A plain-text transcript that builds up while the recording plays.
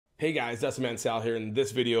Hey guys, Dustin Mansell here. In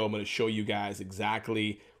this video, I'm going to show you guys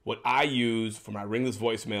exactly what I use for my Ringless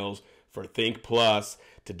voicemails for Think Plus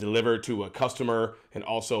to deliver to a customer and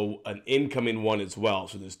also an incoming one as well.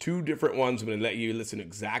 So there's two different ones. I'm going to let you listen to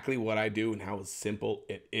exactly what I do and how simple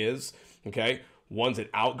it is. Okay, one's an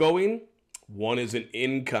outgoing, one is an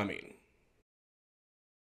incoming.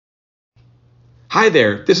 Hi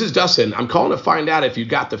there, this is Dustin. I'm calling to find out if you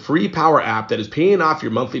got the free power app that is paying off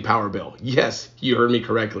your monthly power bill. Yes, you heard me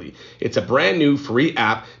correctly. It's a brand new free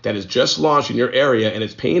app that is just launched in your area and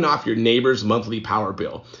it's paying off your neighbor's monthly power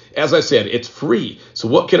bill. As I said, it's free, so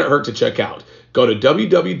what can it hurt to check out? Go to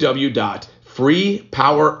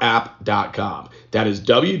www.freepowerapp.com. That is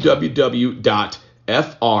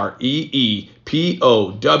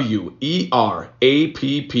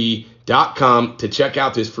www.freepowerapp.com to check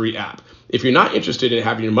out this free app. If you're not interested in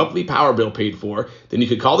having your monthly power bill paid for, then you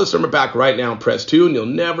can call this number back right now and press 2 and you'll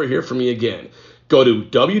never hear from me again. Go to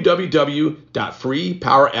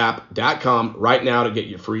www.freepowerapp.com right now to get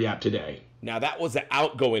your free app today. Now that was the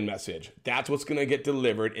outgoing message. That's what's going to get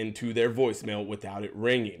delivered into their voicemail without it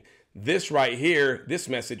ringing. This right here, this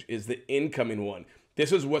message is the incoming one.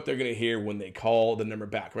 This is what they're going to hear when they call the number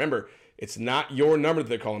back. Remember, it's not your number that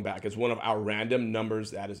they're calling back. It's one of our random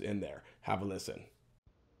numbers that is in there. Have a listen.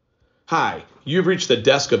 Hi, you've reached the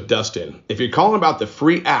desk of Dustin. If you're calling about the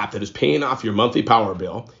free app that is paying off your monthly power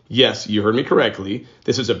bill, yes, you heard me correctly.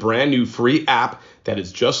 This is a brand new free app that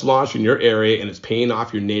is just launched in your area and is paying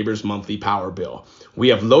off your neighbor's monthly power bill. We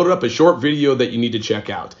have loaded up a short video that you need to check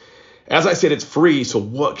out. As I said, it's free, so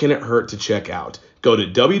what can it hurt to check out? Go to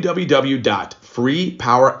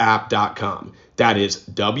www.freepowerapp.com. That is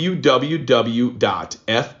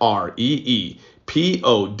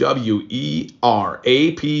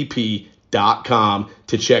www.freepowerapp.com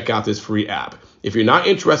to check out this free app. If you're not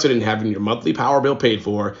interested in having your monthly power bill paid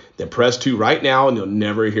for, then press 2 right now and you'll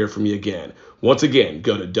never hear from me again. Once again,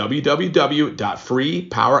 go to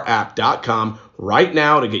www.freepowerapp.com right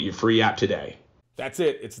now to get your free app today. That's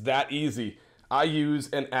it. It's that easy. I use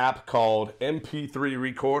an app called MP3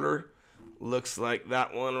 Recorder. Looks like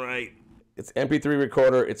that one, right? It's MP3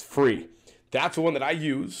 Recorder. It's free. That's the one that I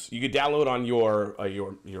use. You can download on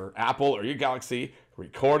your Apple or your Galaxy,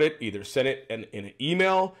 record it, either send it in an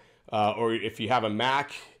email, or if you have a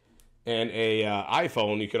Mac and a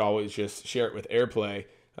iPhone, you could always just share it with AirPlay,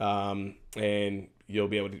 and you'll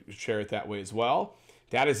be able to share it that way as well.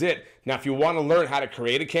 That is it. Now, if you want to learn how to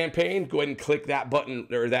create a campaign, go ahead and click that button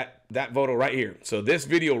or that photo right here. So this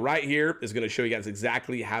video right here is going to show you guys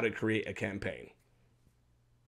exactly how to create a campaign.